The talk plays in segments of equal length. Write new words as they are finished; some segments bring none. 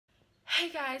Hey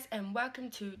guys, and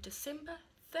welcome to December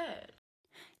 3rd.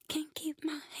 Can't keep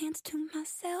my hands to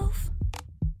myself.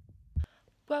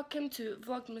 Welcome to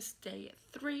Vlogmas Day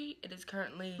 3. It is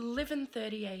currently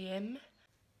 11:30 a.m.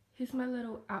 Here's my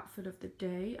little outfit of the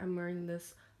day. I'm wearing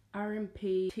this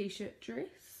RMP t-shirt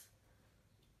dress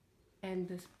and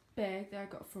this bag that I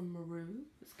got from Maru.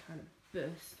 It's kind of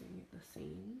bursting at the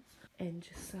seams. And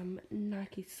just some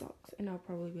Nike socks, and I'll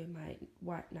probably wear my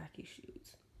white Nike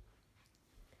shoes.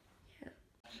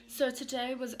 So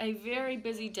today was a very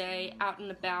busy day out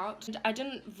and about, and I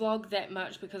didn't vlog that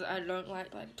much because I don't like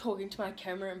talking to my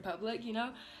camera in public, you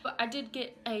know, but I did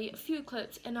get a few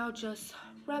clips and I'll just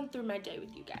run through my day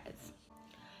with you guys.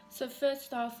 So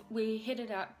first off, we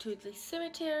headed out to the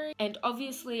cemetery, and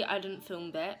obviously I didn't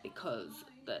film that because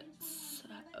that's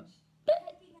a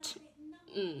bit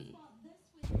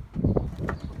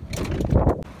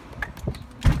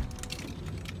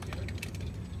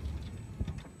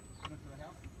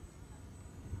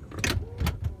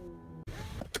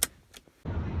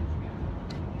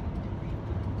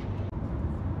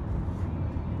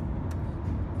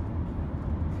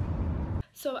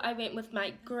So I went with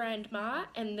my grandma,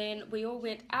 and then we all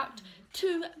went out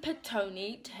to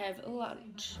Petone to have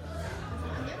lunch.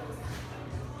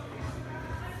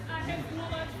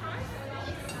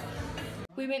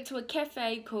 We went to a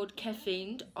cafe called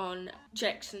Caffeined on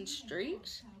Jackson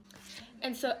Street.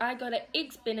 And so I got an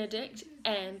Eggs Benedict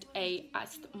and a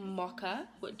iced mocha,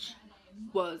 which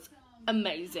was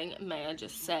amazing, may I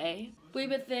just say. We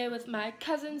were there with my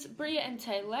cousins Bria and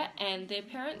Taylor and their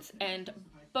parents and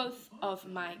both of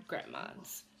my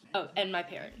grandmas. Oh, and my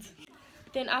parents.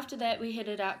 Then after that we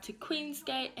headed out to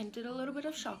Queensgate and did a little bit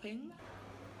of shopping.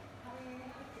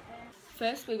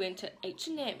 First we went to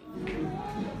H&M.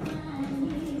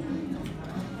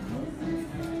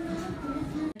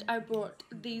 I brought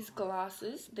these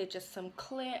glasses. They're just some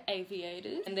clear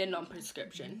aviators and they're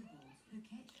non-prescription.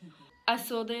 I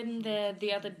saw them there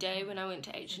the other day when I went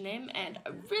to H&M and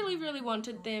I really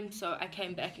wanted them, so I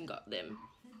came back and got them.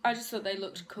 I just thought they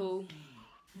looked cool,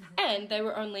 and they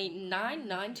were only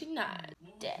 $9.99.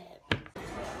 Damn.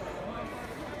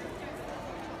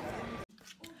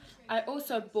 I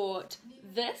also bought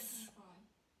this,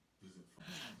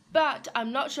 but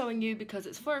I'm not showing you because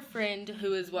it's for a friend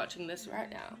who is watching this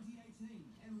right now.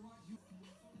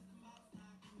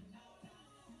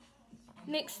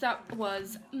 Next up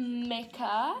was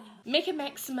Mecca. Mecca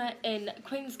Maxima in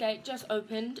Queensgate just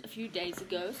opened a few days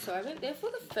ago, so I went there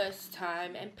for the first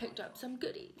time and picked up some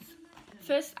goodies.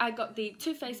 First, I got the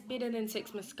Too Faced Better Than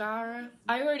Sex mascara.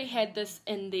 I already had this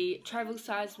in the travel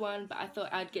size one, but I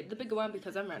thought I'd get the bigger one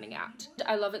because I'm running out.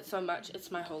 I love it so much,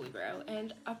 it's my holy grail,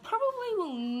 and I probably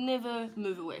will never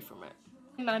move away from it.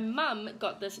 My mum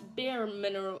got this Bare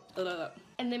Minerals, the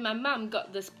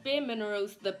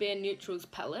Bare Neutrals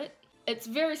palette. It's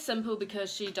very simple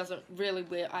because she doesn't really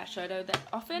wear eyeshadow that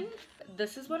often.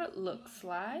 This is what it looks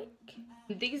like.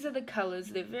 These are the colors.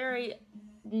 They're very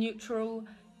neutral,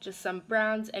 just some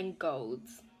browns and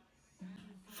golds.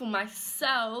 For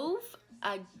myself,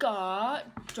 I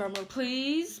got, drumroll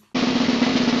please,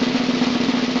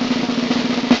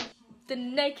 the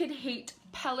Naked Heat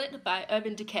palette by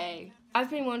Urban Decay. I've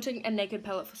been wanting a naked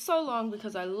palette for so long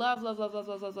because I love the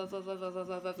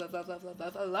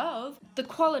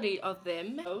quality of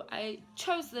them. So I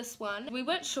chose this one. We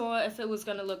weren't sure if it was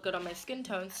going to look good on my skin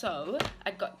tone, so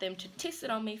I got them to test it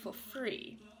on me for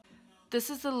free. This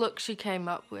is the look she came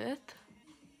up with.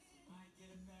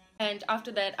 And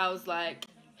after that I was like,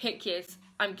 heck yes,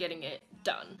 I'm getting it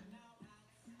done.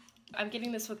 I'm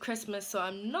getting this for Christmas, so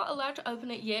I'm not allowed to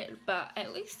open it yet, but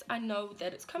at least I know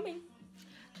that it's coming.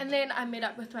 And then I met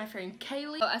up with my friend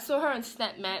Kaylee. I saw her on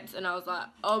Snap Maps and I was like,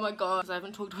 oh my god, I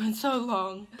haven't talked to her in so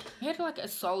long. We had like a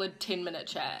solid 10-minute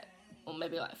chat, or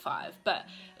maybe like 5, but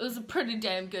it was a pretty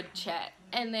damn good chat.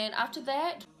 And then after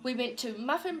that, we went to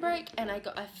Muffin Break and I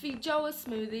got a Feijoa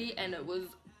smoothie and it was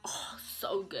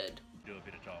so good. Do a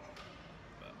bit of job,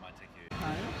 but it might take you.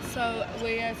 So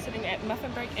we are sitting at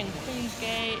Muffin Break in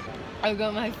Queensgate. I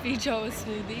got my Feijoa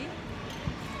smoothie.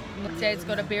 Dad's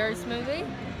got a berry smoothie.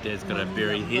 Dad's got a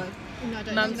berry hit.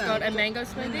 Mum's got a mango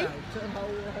smoothie.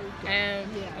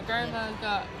 And my grandma's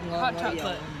got hot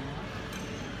chocolate.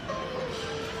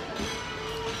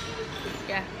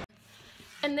 Yeah.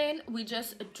 And then we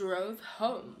just drove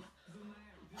home.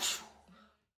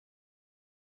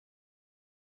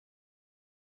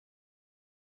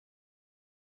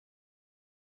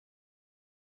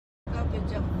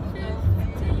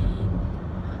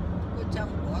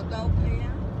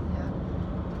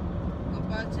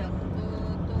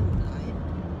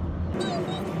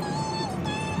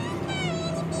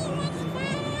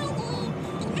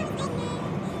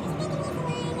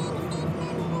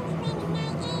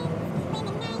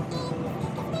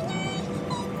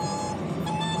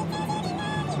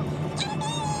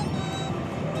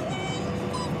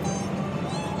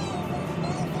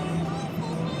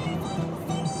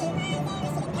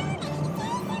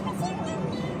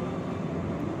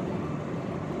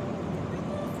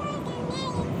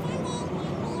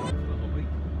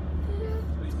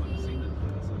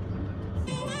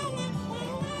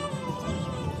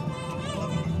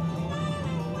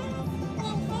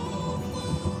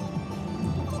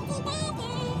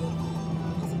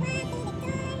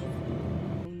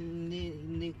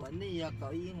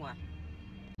 抖音玩。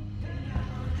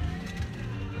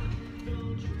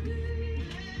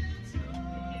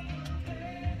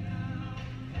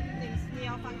你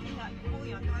要放弃了，不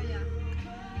要可以啊。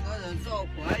我人手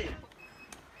可以。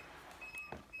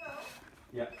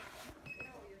Yeah.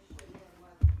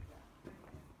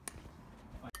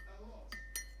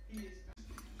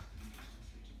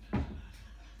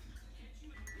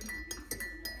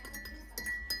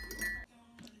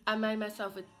 I made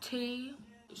myself a tea.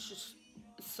 It's just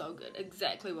so good.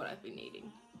 Exactly what I've been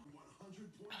eating.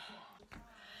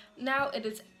 Now it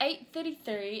is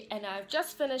 8:33 and I've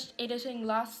just finished editing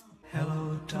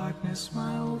Hello darkness,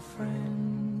 my old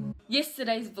friend.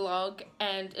 Yesterday's vlog,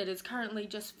 and it is currently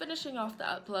just finishing off the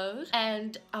upload,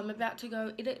 and I'm about to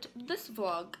go edit this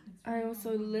vlog. I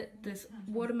also lit this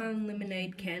watermelon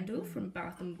lemonade candle from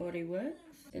Bath & Body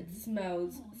Works. It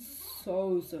smells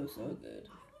so good.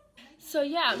 So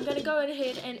yeah, I'm gonna go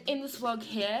ahead and end this vlog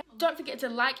here. Don't forget to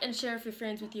like and share with your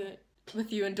friends with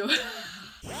you enjoyed.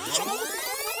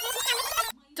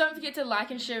 Don't forget to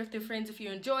like and share with your friends if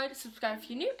you enjoyed. Subscribe if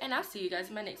you're new, and I'll see you guys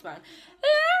in my next one.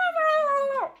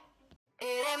 It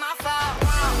ain't my fault.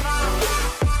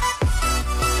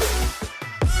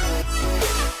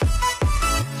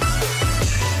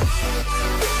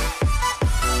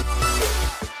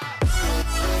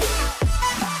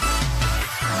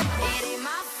 It ain't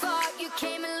my fault you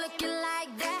came in looking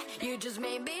like that. You just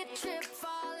made me trip.